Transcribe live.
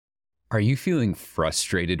Are you feeling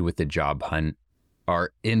frustrated with the job hunt?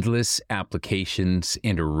 Are endless applications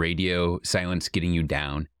and radio silence getting you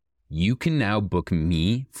down? You can now book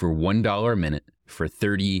me for $1 a minute for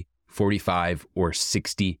 30, 45, or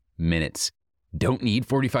 60 minutes. Don't need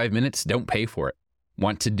 45 minutes? Don't pay for it.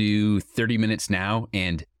 Want to do 30 minutes now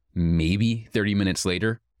and maybe 30 minutes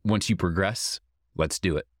later? Once you progress, let's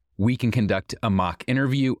do it. We can conduct a mock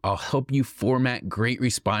interview. I'll help you format great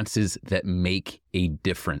responses that make a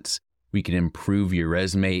difference. We can improve your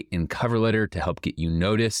resume and cover letter to help get you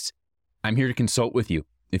noticed. I'm here to consult with you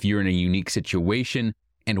if you're in a unique situation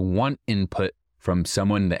and want input from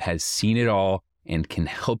someone that has seen it all and can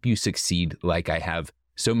help you succeed like I have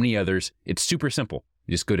so many others. It's super simple.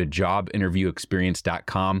 Just go to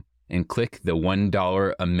jobinterviewexperience.com and click the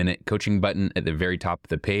 $1 a minute coaching button at the very top of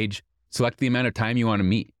the page. Select the amount of time you want to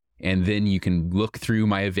meet, and then you can look through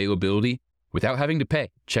my availability without having to pay.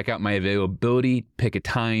 Check out my availability, pick a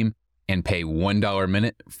time, and pay $1 a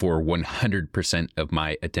minute for 100% of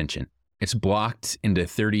my attention. It's blocked into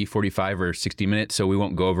 30, 45, or 60 minutes, so we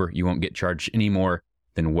won't go over. You won't get charged any more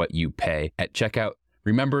than what you pay at checkout.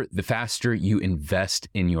 Remember, the faster you invest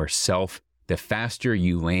in yourself, the faster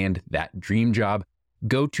you land that dream job.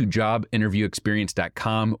 Go to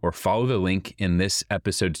jobinterviewexperience.com or follow the link in this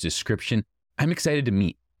episode's description. I'm excited to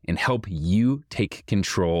meet and help you take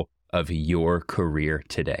control of your career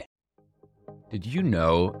today. Did you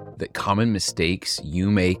know that common mistakes you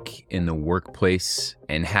make in the workplace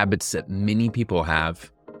and habits that many people have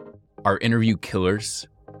are interview killers?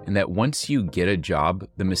 And that once you get a job,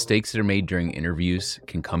 the mistakes that are made during interviews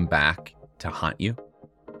can come back to haunt you?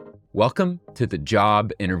 Welcome to the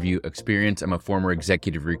Job Interview Experience. I'm a former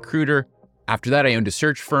executive recruiter. After that, I owned a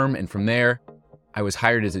search firm. And from there, I was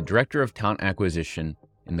hired as a director of talent acquisition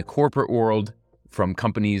in the corporate world from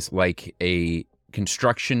companies like a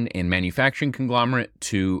construction and manufacturing conglomerate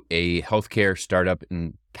to a healthcare startup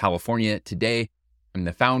in California. Today, I'm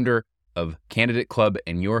the founder of Candidate Club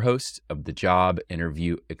and your host of the Job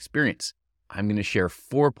Interview Experience. I'm going to share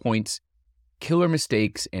 4 points, killer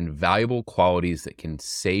mistakes, and valuable qualities that can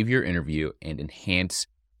save your interview and enhance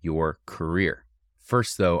your career.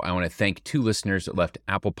 First, though, I want to thank 2 listeners that left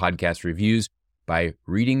Apple Podcast reviews by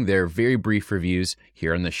reading their very brief reviews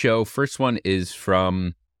here on the show. First one is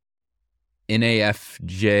from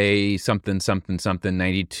NAFJ something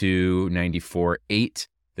 9294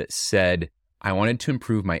 that said, I wanted to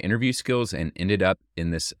improve my interview skills and ended up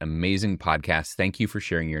in this amazing podcast. Thank you for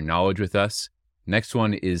sharing your knowledge with us. Next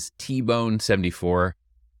one is T-Bone74.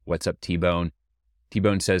 What's up, T-Bone?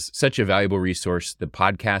 T-Bone says, such a valuable resource. The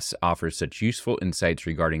podcast offers such useful insights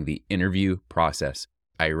regarding the interview process.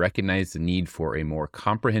 I recognize the need for a more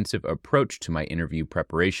comprehensive approach to my interview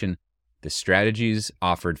preparation. The strategies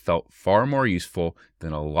offered felt far more useful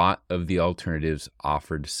than a lot of the alternatives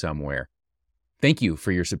offered somewhere. Thank you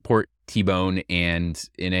for your support, T-Bone and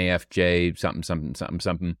NAFJ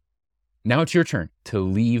something. Now it's your turn to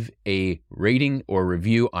leave a rating or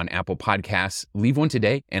review on Apple Podcasts. Leave one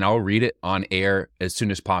today and I'll read it on air as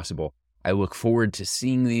soon as possible. I look forward to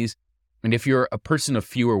seeing these. And if you're a person of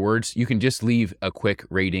fewer words, you can just leave a quick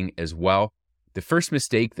rating as well. The first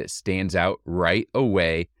mistake that stands out right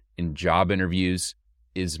away in job interviews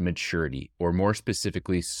is maturity, or more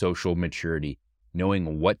specifically, social maturity,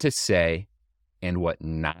 knowing what to say and what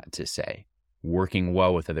not to say. Working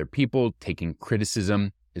well with other people, taking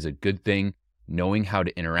criticism is a good thing. Knowing how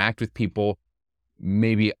to interact with people.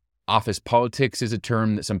 Maybe office politics is a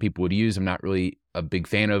term that some people would use. I'm not really a big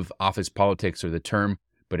fan of office politics or the term,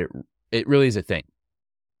 but it really is a thing.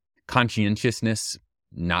 Conscientiousness,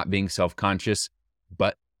 not being self-conscious,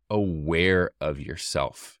 but aware of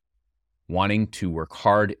yourself. Wanting to work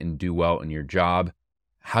hard and do well in your job.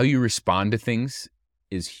 How you respond to things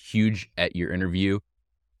is huge at your interview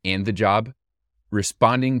and the job.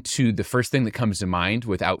 Responding to the first thing that comes to mind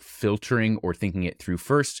without filtering or thinking it through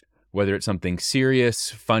first, whether it's something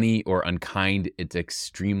serious, funny, or unkind, it's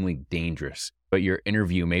extremely dangerous. But your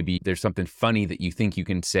interview, maybe there's something funny that you think you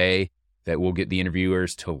can say that will get the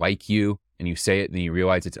interviewers to like you, and you say it and then you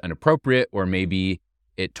realize it's inappropriate, or maybe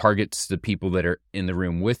it targets the people that are in the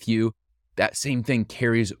room with you. That same thing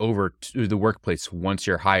carries over to the workplace once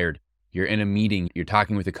you're hired. You're in a meeting, you're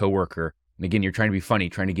talking with a coworker, and again, you're trying to be funny,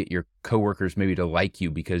 trying to get your coworkers maybe to like you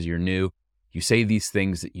because you're new. You say these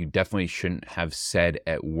things that you definitely shouldn't have said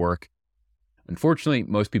at work. Unfortunately,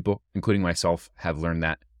 most people, including myself, have learned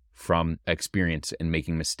that from experience and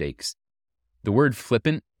making mistakes. The word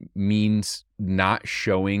flippant means not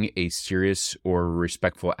showing a serious or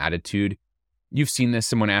respectful attitude. You've seen this.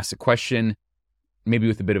 Someone asks a question, maybe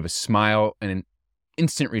with a bit of a smile, and an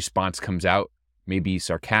instant response comes out. maybe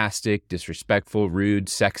sarcastic, disrespectful, rude,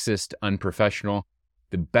 sexist, unprofessional.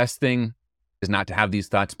 The best thing is not to have these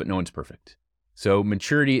thoughts, but no one's perfect. So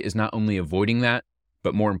maturity is not only avoiding that,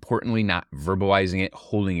 but more importantly, not verbalizing it,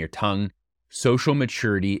 holding your tongue. Social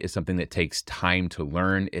maturity is something that takes time to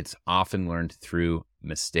learn. It's often learned through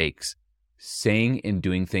mistakes. Saying and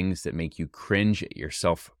doing things that make you cringe at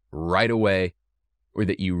yourself right away, or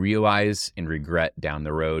that you realize and regret down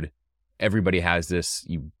the road. Everybody has this.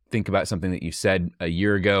 You think about something that you said a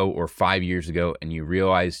year ago or 5 years ago, and you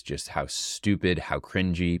realize just how stupid, how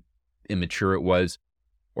cringy, immature it was,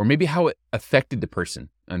 or maybe how it affected the person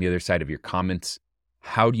on the other side of your comments.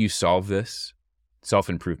 How do you solve this?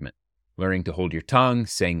 Self-improvement. Learning to hold your tongue,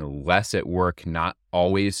 saying less at work, not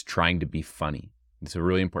always trying to be funny. It's a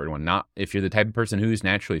really important one. Not if you're the type of person who's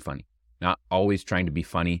naturally funny, not always trying to be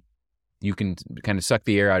funny. You can kind of suck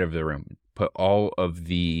the air out of the room, put all of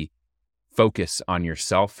the focus on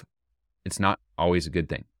yourself. It's not always a good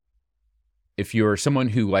thing. If you're someone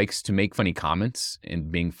who likes to make funny comments,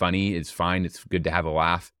 and being funny is fine, it's good to have a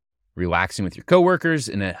laugh, relaxing with your coworkers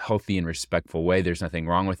in a healthy and respectful way, there's nothing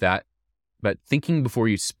wrong with that. But thinking before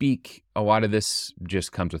you speak, a lot of this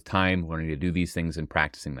just comes with time, learning to do these things and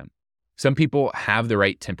practicing them. Some people have the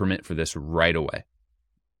right temperament for this right away.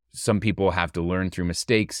 Some people have to learn through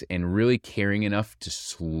mistakes and really caring enough to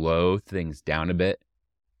slow things down a bit,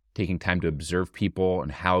 taking time to observe people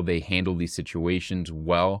and how they handle these situations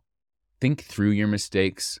well. Think through your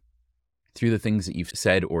mistakes, through the things that you've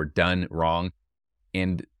said or done wrong,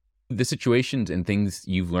 and the situations and things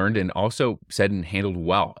you've learned and also said and handled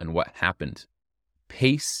well and what happened.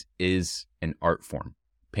 Pace is an art form,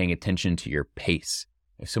 paying attention to your pace.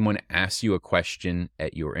 If someone asks you a question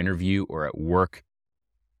at your interview or at work,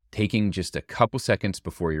 taking just a couple seconds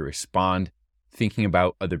before you respond, thinking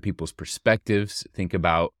about other people's perspectives, think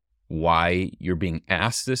about why you're being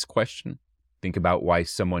asked this question, think about why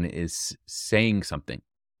someone is saying something.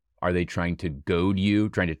 Are they trying to goad you,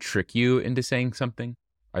 trying to trick you into saying something?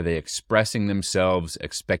 Are they expressing themselves,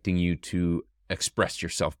 expecting you to express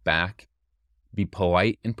yourself back? Be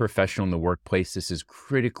polite and professional in the workplace. This is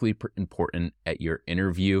critically important at your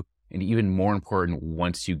interview, and even more important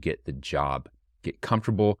once you get the job. Get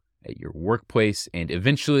comfortable at your workplace and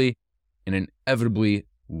eventually and inevitably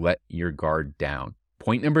let your guard down.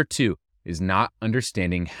 Point number 2 is not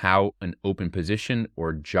understanding how an open position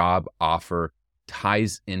or job offer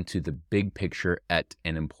ties into the big picture at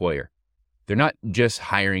an employer. They're not just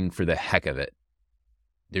hiring for the heck of it.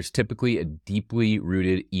 There's typically a deeply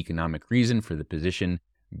rooted economic reason for the position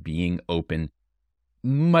being open,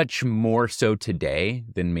 much more so today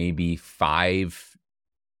than maybe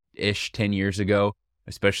 5-ish, 10 years ago,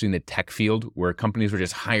 especially in the tech field where companies were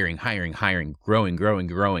just hiring,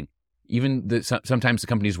 growing. Even sometimes the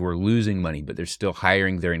companies were losing money, but they're still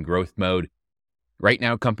hiring. They're in growth mode. Right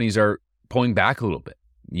now, companies are pulling back a little bit.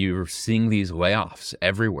 You're seeing these layoffs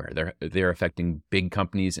everywhere. They're affecting big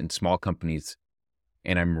companies and small companies.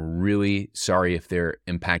 And I'm really sorry if they're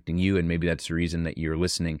impacting you, and maybe that's the reason that you're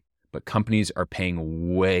listening. But companies are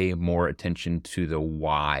paying way more attention to the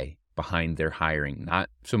why behind their hiring, not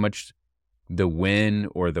so much the when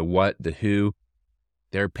or the what, the who.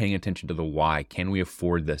 They're paying attention to the why. Can we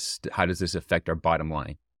afford this? How does this affect our bottom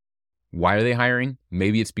line? Why are they hiring?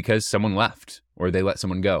 Maybe it's because someone left or they let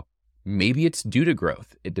someone go. Maybe it's due to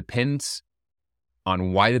growth. It depends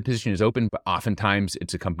on why the position is open, but oftentimes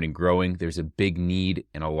it's a company growing. There's a big need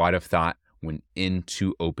and a lot of thought went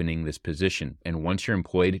into opening this position. And once you're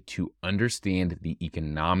employed, to understand the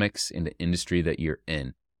economics in the industry that you're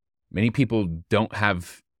in. Many people don't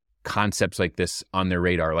have concepts like this on their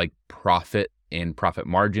radar, like profit and profit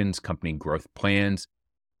margins, company growth plans,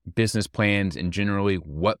 business plans, and generally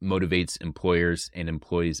what motivates employers and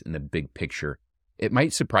employees in the big picture. It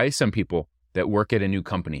might surprise some people that work at a new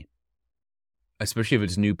company, especially if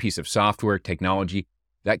it's a new piece of software, technology.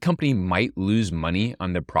 That company might lose money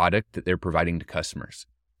on the product that they're providing to customers.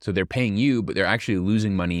 So they're paying you, but they're actually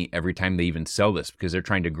losing money every time they even sell this because they're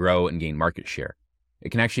trying to grow and gain market share.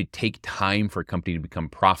 It can actually take time for a company to become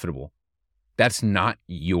profitable. That's not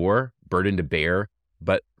your burden to bear,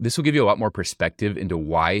 but this will give you a lot more perspective into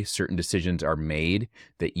why certain decisions are made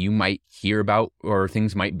that you might hear about or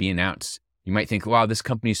things might be announced. You might think, wow, this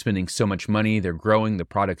company's spending so much money, they're growing, the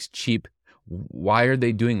product's cheap. Why are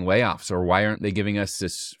they doing layoffs, or why aren't they giving us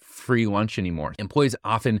this free lunch anymore? Employees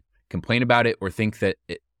often complain about it or think that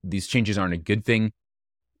these changes aren't a good thing,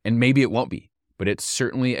 and maybe it won't be, but it's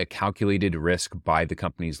certainly a calculated risk by the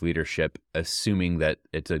company's leadership, assuming that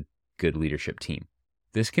it's a good leadership team.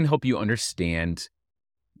 This can help you understand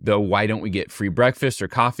the why don't we get free breakfast or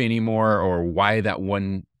coffee anymore, or why that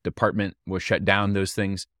one department was shut down, those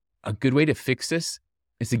things. A good way to fix this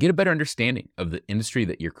is to get a better understanding of the industry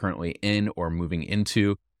that you're currently in or moving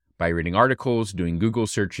into by reading articles, doing Google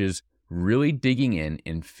searches, really digging in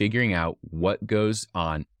and figuring out what goes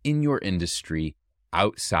on in your industry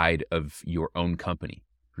outside of your own company.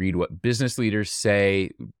 Read what business leaders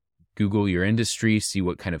say, Google your industry, see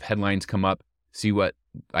what kind of headlines come up, see what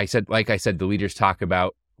the leaders talk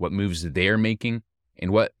about, what moves they're making,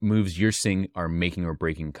 and what moves you're seeing are making or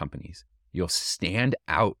breaking companies. You'll stand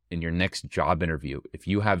out in your next job interview if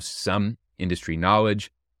you have some industry knowledge.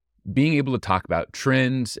 Being able to talk about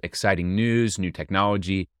trends, exciting news, new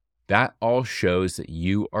technology, that all shows that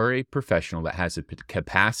you are a professional that has a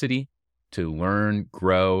capacity to learn,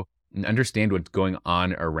 grow, and understand what's going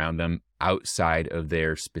on around them outside of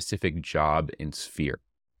their specific job and sphere.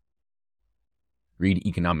 Read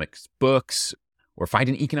economics books or find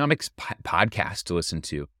an economics podcast to listen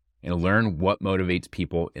to and learn what motivates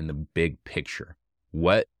people in the big picture,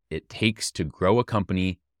 what it takes to grow a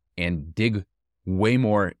company, and dig way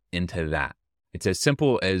more into that. It's as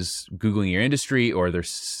simple as Googling your industry or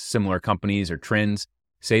there's similar companies or trends.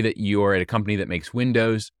 Say that you're at a company that makes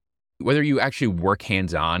windows. Whether you actually work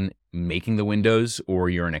hands-on making the windows or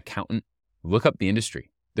you're an accountant, look up the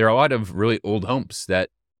industry. There are a lot of really old homes that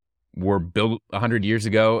were built 100 years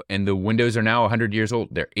ago and the windows are now 100 years old.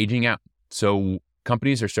 They're aging out. So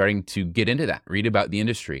companies are starting to get into that. Read about the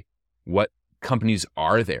industry. What companies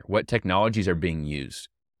are there? What technologies are being used?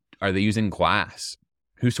 Are they using glass?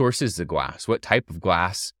 Who sources the glass? What type of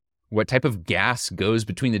glass? What type of gas goes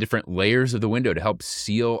between the different layers of the window to help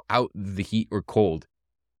seal out the heat or cold?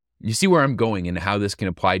 You see where I'm going and how this can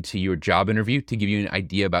apply to your job interview to give you an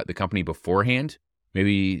idea about the company beforehand.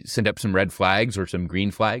 Maybe send up some red flags or some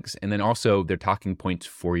green flags, and then also their talking points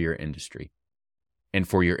for your industry and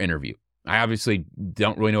for your interview. I obviously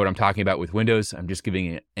don't really know what I'm talking about with windows. I'm just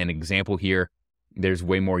giving an example here. There's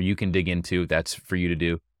way more you can dig into. That's for you to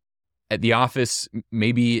do. At the office,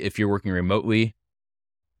 maybe if you're working remotely,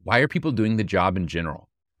 why are people doing the job in general?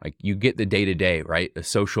 Like you get the day-to-day, right? A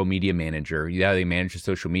social media manager, yeah, they manage the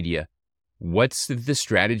social media. What's the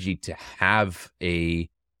strategy to have a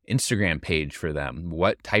Instagram page for them?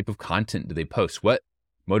 What type of content do they post? What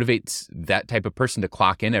motivates that type of person to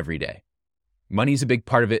clock in every day? Money's a big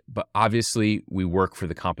part of it, but obviously we work for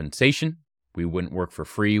the compensation. We wouldn't work for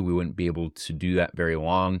free. We wouldn't be able to do that very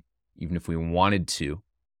long, even if we wanted to.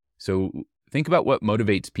 So think about what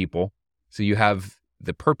motivates people. So you have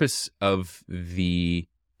the purpose of the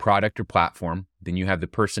product or platform, then you have the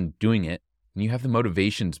person doing it, and you have the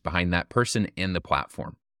motivations behind that person and the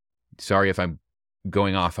platform. Sorry if I'm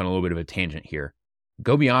going off on a little bit of a tangent here.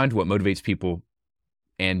 Go beyond what motivates people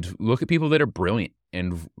and look at people that are brilliant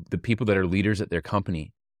and the people that are leaders at their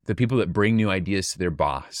company, the people that bring new ideas to their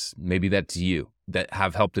boss. Maybe that's you, that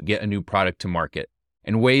have helped to get a new product to market,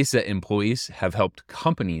 and ways that employees have helped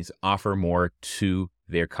companies offer more to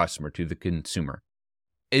their customer, to the consumer.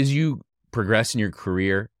 As you progress in your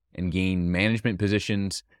career and gain management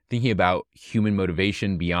positions, thinking about human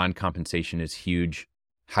motivation beyond compensation is huge.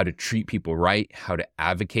 How to treat people right, how to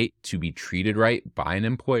advocate to be treated right by an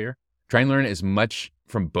employer. Try and learn as much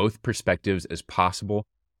from both perspectives as possible,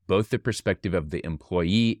 both the perspective of the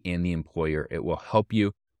employee and the employer. It will help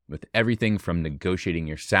you with everything from negotiating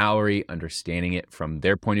your salary, understanding it from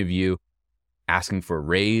their point of view, asking for a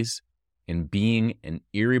raise, and being an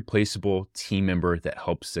irreplaceable team member that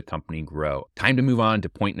helps the company grow. Time to move on to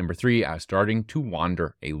point number 3. I was starting to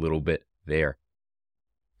wander a little bit there.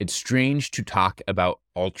 It's strange to talk about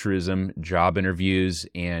altruism, job interviews,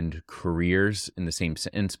 and careers in the same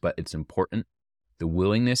sentence, but it's important. The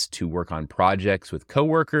willingness to work on projects with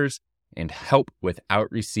coworkers and help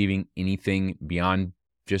without receiving anything beyond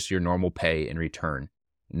just your normal pay in return.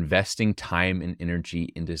 Investing time and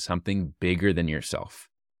energy into something bigger than yourself.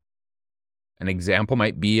 An example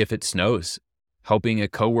might be if it snows, helping a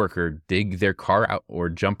coworker dig their car out or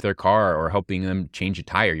jump their car or helping them change a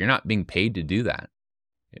tire. You're not being paid to do that.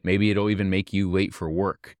 Maybe it'll even make you late for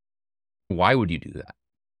work. Why would you do that?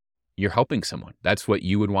 You're helping someone. That's what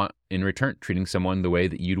you would want in return, treating someone the way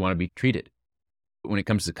that you'd want to be treated. When it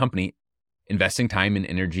comes to the company, investing time and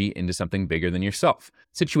energy into something bigger than yourself.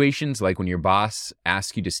 Situations like when your boss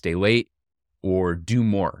asks you to stay late or do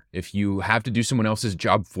more. If you have to do someone else's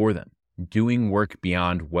job for them, doing work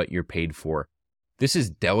beyond what you're paid for. This is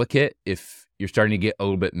delicate if you're starting to get a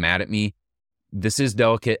little bit mad at me. This is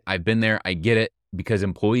delicate. I've been there. I get it, because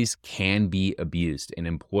employees can be abused and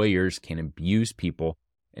employers can abuse people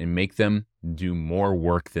and make them do more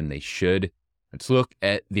work than they should. Let's look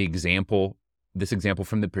at this example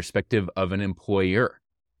from the perspective of an employer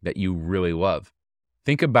that you really love.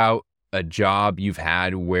 Think about a job you've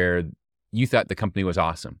had where you thought the company was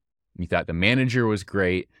awesome. You thought the manager was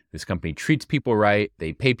great. This company treats people right.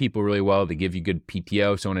 They pay people really well. They give you good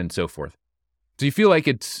PTO, so on and so forth. So you feel like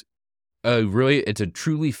it's a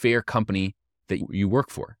truly fair company that you work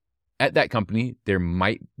for. At that company, there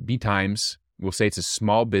might be times, we'll say it's a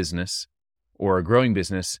small business or a growing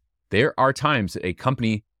business, there are times that a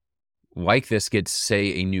company like this gets,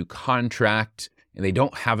 say, a new contract and they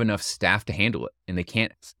don't have enough staff to handle it and they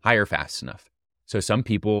can't hire fast enough. So some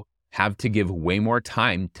people have to give way more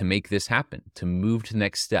time to make this happen, to move to the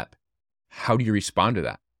next step. How do you respond to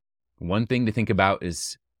that? One thing to think about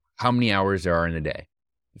is how many hours there are in a day.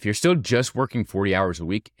 If you're still just working 40 hours a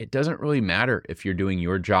week, it doesn't really matter if you're doing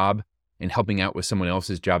your job and helping out with someone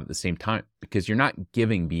else's job at the same time, because you're not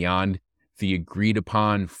giving beyond the agreed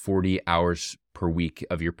upon 40 hours per week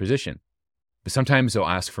of your position. But sometimes they'll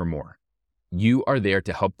ask for more. You are there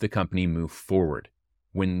to help the company move forward.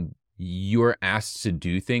 When you're asked to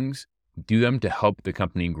do things, do them to help the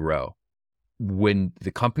company grow. When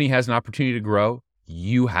the company has an opportunity to grow,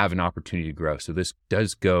 you have an opportunity to grow. So this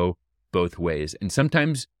does go both ways. And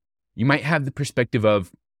sometimes you might have the perspective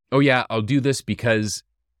of, oh yeah, I'll do this because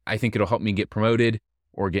I think it'll help me get promoted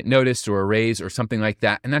or get noticed or a raise or something like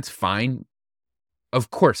that. And that's fine. Of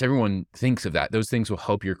course, everyone thinks of that. Those things will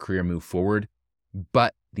help your career move forward.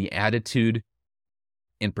 But the attitude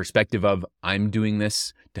and perspective of, I'm doing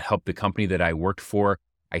this to help the company that I worked for,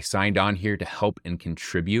 I signed on here to help and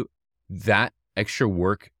contribute, that extra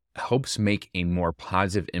work helps make a more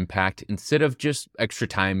positive impact instead of just extra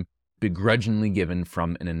time begrudgingly given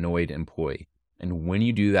from an annoyed employee. And when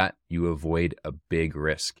you do that, you avoid a big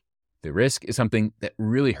risk. The risk is something that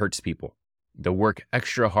really hurts people. They'll work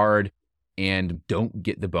extra hard and don't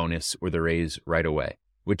get the bonus or the raise right away,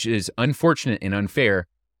 which is unfortunate and unfair,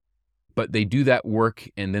 but they do that work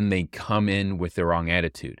and then they come in with the wrong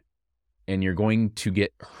attitude. And you're going to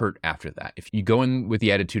get hurt after that. If you go in with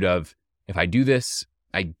the attitude of, if I do this,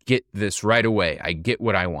 I get this right away. I get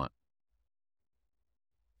what I want.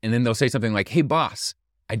 And then they'll say something like, hey boss,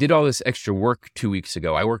 I did all this extra work 2 weeks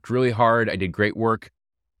ago. I worked really hard. I did great work.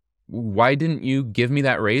 Why didn't you give me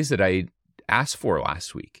that raise that I asked for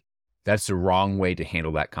last week? That's the wrong way to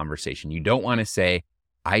handle that conversation. You don't want to say,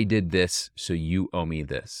 I did this, so you owe me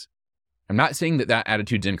this. I'm not saying that that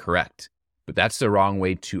attitude's incorrect, but that's the wrong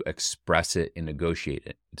way to express it and negotiate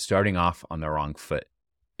it. It's starting off on the wrong foot.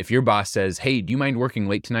 If your boss says, hey, do you mind working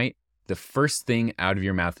late tonight? The first thing out of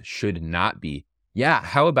your mouth should not be, yeah,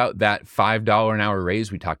 how about that $5 an hour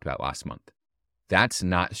raise we talked about last month? That's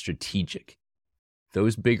not strategic.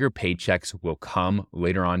 Those bigger paychecks will come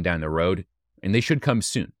later on down the road, and they should come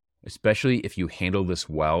soon, especially if you handle this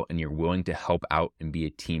well and you're willing to help out and be a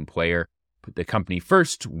team player. Put the company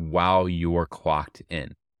first while you're clocked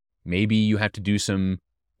in. Maybe you have to do some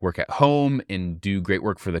work at home and do great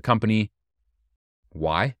work for the company.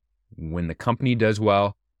 Why? When the company does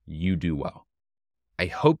well, you do well. I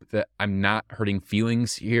hope that I'm not hurting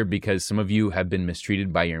feelings here because some of you have been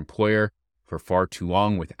mistreated by your employer for far too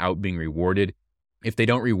long without being rewarded. If they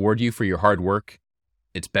don't reward you for your hard work,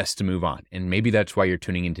 it's best to move on. And maybe that's why you're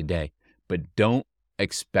tuning in today. But don't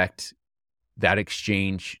expect that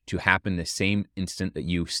exchange to happen the same instant that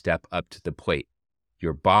you step up to the plate.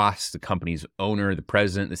 Your boss, the company's owner, the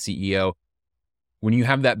president, the CEO, when you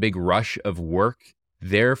have that big rush of work,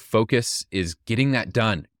 their focus is getting that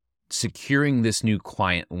done, securing this new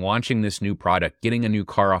client, launching this new product, getting a new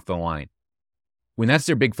car off the line. When that's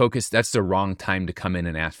their big focus, that's the wrong time to come in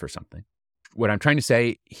and ask for something. What I'm trying to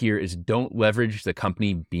say here is don't leverage the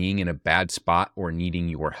company being in a bad spot or needing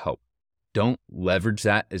your help. Don't leverage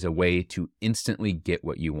that as a way to instantly get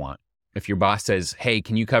what you want. If your boss says, hey,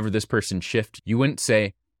 can you cover this person's shift? You wouldn't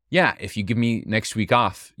say, yeah, if you give me next week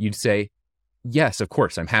off. You'd say, yes, of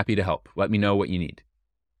course, I'm happy to help. Let me know what you need.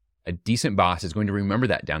 A decent boss is going to remember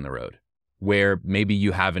that down the road, where maybe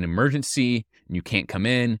you have an emergency and you can't come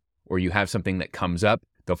in, or you have something that comes up.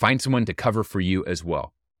 They'll find someone to cover for you as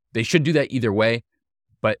well. They should do that either way,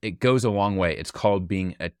 but it goes a long way. It's called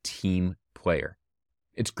being a team player.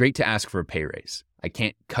 It's great to ask for a pay raise. I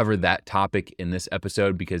can't cover that topic in this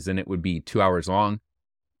episode because then it would be 2 hours long.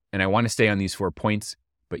 And I want to stay on these 4 points,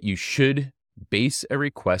 but you should base a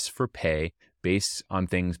request for pay based on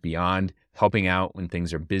things beyond helping out when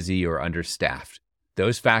things are busy or understaffed.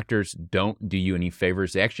 Those factors don't do you any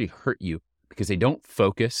favors. They actually hurt you because they don't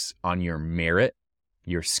focus on your merit,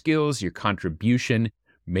 your skills, your contribution,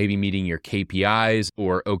 maybe meeting your KPIs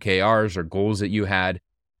or OKRs or goals that you had,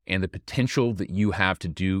 and the potential that you have to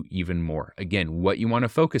do even more. Again, what you want to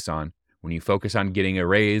focus on when you focus on getting a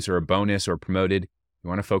raise or a bonus or promoted, you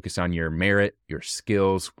want to focus on your merit, your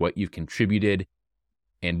skills, what you've contributed,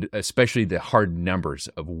 and especially the hard numbers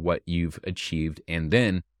of what you've achieved. And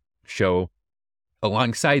then show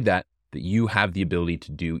alongside that you have the ability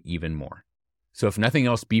to do even more. So if nothing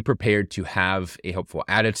else, be prepared to have a helpful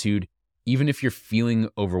attitude. Even if you're feeling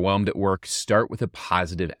overwhelmed at work, start with a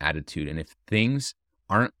positive attitude. And if things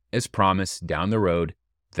aren't as promised down the road,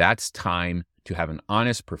 that's time to have an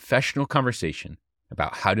honest, professional conversation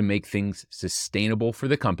about how to make things sustainable for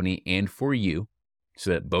the company and for you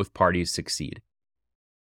so that both parties succeed.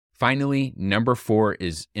 Finally, number 4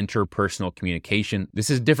 is interpersonal communication.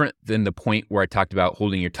 This is different than the point where I talked about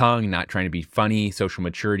holding your tongue, not trying to be funny, social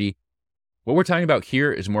maturity. What we're talking about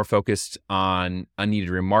here is more focused on unneeded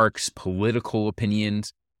remarks, political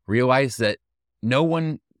opinions. Realize that no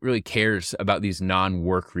one really cares about these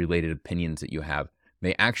non-work related opinions that you have.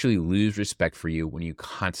 They actually lose respect for you when you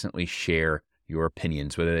constantly share your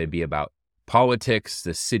opinions, whether they be about politics,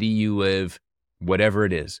 the city you live, whatever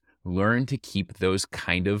it is. Learn to keep those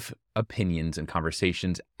kind of opinions and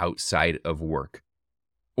conversations outside of work.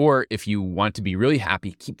 Or if you want to be really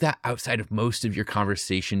happy, keep that outside of most of your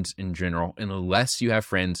conversations in general, unless you have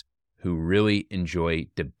friends who really enjoy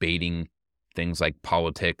debating things like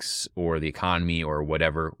politics or the economy or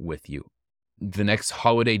whatever with you. The next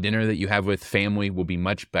holiday dinner that you have with family will be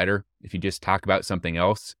much better if you just talk about something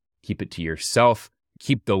else. Keep it to yourself.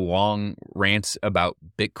 Keep the long rants about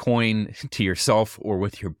Bitcoin to yourself or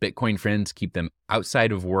with your Bitcoin friends. Keep them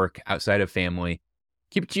outside of work, outside of family.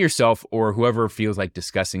 Keep it to yourself or whoever feels like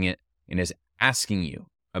discussing it and is asking you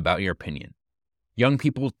about your opinion. Young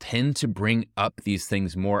people tend to bring up these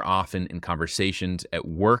things more often in conversations at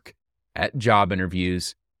work, at job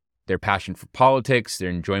interviews. Their passion for politics, their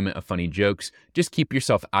enjoyment of funny jokes. Just keep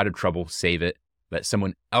yourself out of trouble, save it. Let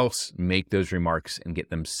someone else make those remarks and get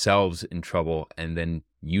themselves in trouble, and then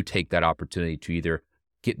you take that opportunity to either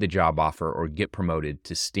get the job offer or get promoted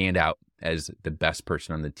to stand out as the best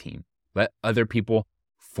person on the team. Let other people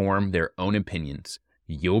form their own opinions.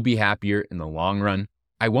 You'll be happier in the long run.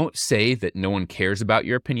 I won't say that no one cares about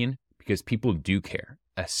your opinion because people do care,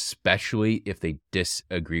 especially if they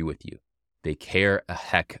disagree with you. They care a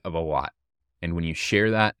heck of a lot. And when you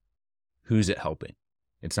share that, who's it helping?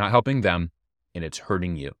 It's not helping them, and it's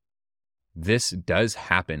hurting you. This does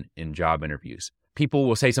happen in job interviews. People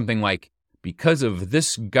will say something like, because of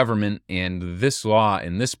this government and this law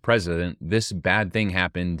and this president, this bad thing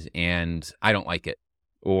happened and I don't like it.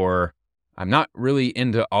 Or I'm not really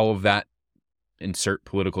into all of that, insert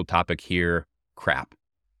political topic here, crap.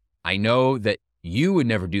 I know that you would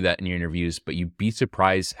never do that in your interviews, but you'd be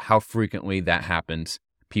surprised how frequently that happens.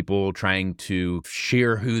 People trying to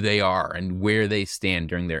share who they are and where they stand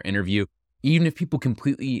during their interview. Even if people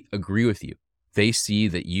completely agree with you, they see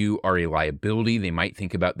that you are a liability. They might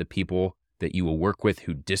think about the people that you will work with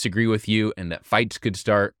who disagree with you and that fights could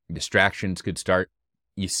start, distractions could start.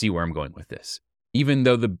 You see where I'm going with this. Even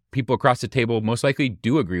though the people across the table most likely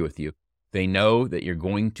do agree with you, they know that you're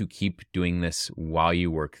going to keep doing this while you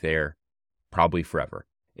work there, probably forever.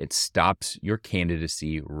 It stops your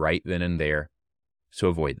candidacy right then and there, so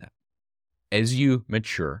avoid that. As you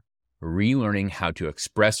mature, relearning how to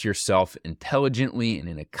express yourself intelligently and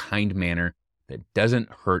in a kind manner that doesn't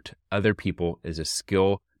hurt other people is a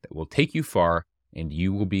skill that will take you far, and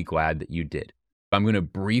you will be glad that you did. I'm going to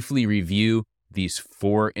briefly review these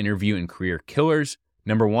 4 interview and career killers.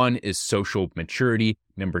 Number 1 is social maturity.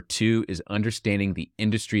 Number 2 is understanding the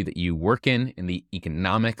industry that you work in and the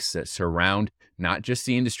economics that surround not just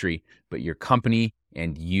the industry, but your company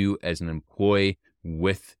and you as an employee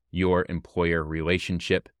with your employer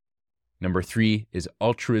relationship. Number 3 is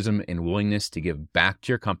altruism and willingness to give back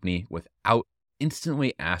to your company without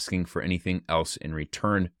instantly asking for anything else in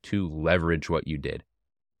return to leverage what you did.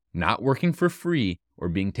 Not working for free or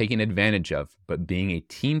being taken advantage of, but being a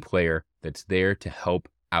team player that's there to help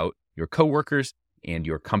out your coworkers and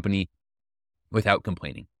your company without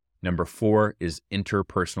complaining. Number 4 is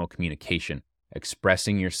interpersonal communication,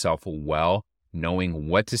 expressing yourself well, knowing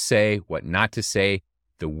what to say, what not to say,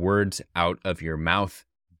 the words out of your mouth,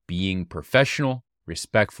 being professional,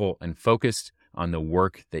 respectful, and focused on the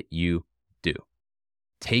work that you do.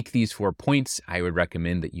 Take these 4 points. I would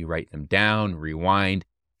recommend that you write them down, rewind,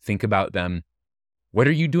 think about them. What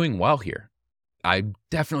are you doing well here? I'm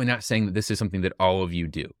definitely not saying that this is something that all of you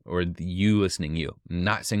do, or you listening, you. I'm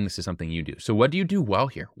not saying this is something you do. So what do you do well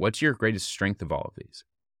here? What's your greatest strength of all of these?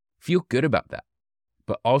 Feel good about that.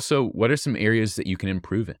 But also, what are some areas that you can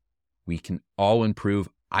improve in? We can all improve.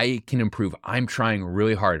 I can improve. I'm trying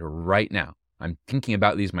really hard right now. I'm thinking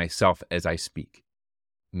about these myself as I speak.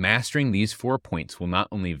 Mastering these 4 points will not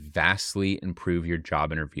only vastly improve your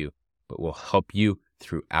job interview, but will help you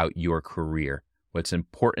throughout your career. What's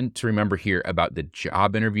important to remember here about the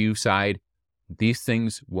job interview side, these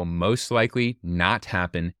things will most likely not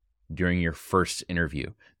happen during your first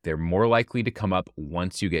interview. They're more likely to come up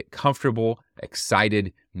once you get comfortable,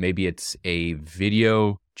 excited. Maybe it's a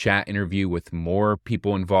video chat interview with more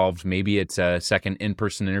people involved. Maybe it's a second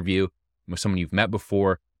in-person interview with someone you've met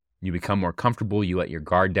before. You become more comfortable. You let your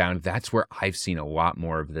guard down. That's where I've seen a lot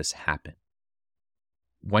more of this happen.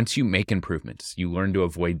 Once you make improvements, you learn to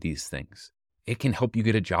avoid these things. It can help you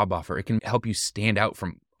get a job offer. It can help you stand out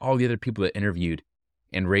from all the other people that interviewed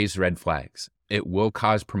and raise red flags. It will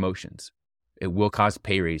cause promotions. It will cause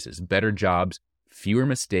pay raises, better jobs, fewer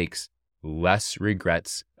mistakes, less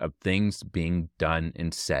regrets of things being done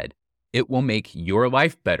and said. It will make your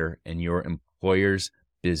life better and your employer's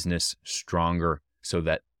business stronger so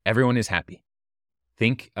that everyone is happy.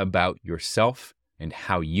 Think about yourself and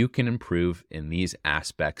how you can improve in these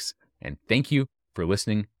aspects. And thank you for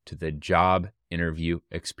listening to the Job Interview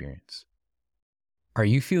Experience. Are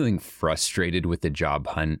you feeling frustrated with the job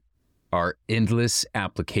hunt? Are endless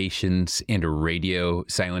applications and radio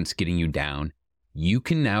silence getting you down? You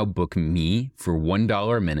can now book me for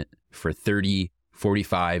 $1 a minute for 30,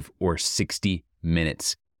 45, or 60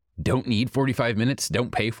 minutes. Don't need 45 minutes?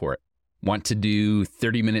 Don't pay for it. Want to do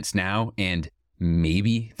 30 minutes now and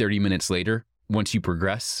maybe 30 minutes later? Once you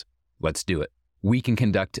progress, let's do it. We can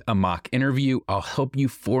conduct a mock interview. I'll help you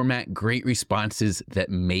format great responses that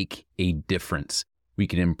make a difference. We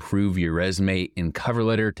can improve your resume and cover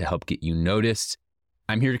letter to help get you noticed.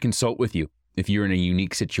 I'm here to consult with you. If you're in a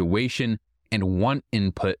unique situation and want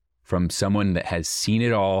input from someone that has seen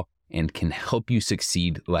it all and can help you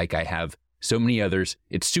succeed like I have so many others,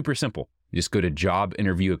 it's super simple. Just go to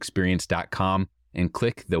jobinterviewexperience.com and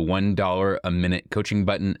click the $1 a minute coaching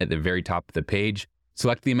button at the very top of the page.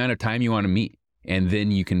 Select the amount of time you want to meet, and then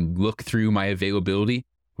you can look through my availability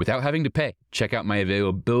without having to pay. Check out my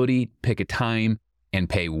availability, pick a time, and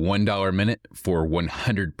pay $1 a minute for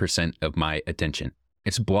 100% of my attention.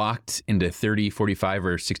 It's blocked into 30, 45,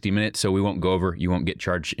 or 60 minutes, so we won't go over. You won't get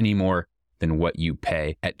charged any more than what you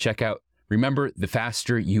pay at checkout. Remember, the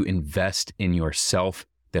faster you invest in yourself,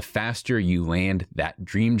 the faster you land that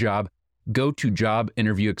dream job. Go to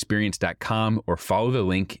jobinterviewexperience.com or follow the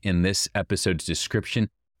link in this episode's description.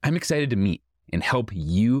 I'm excited to meet and help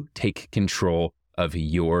you take control of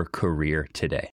your career today.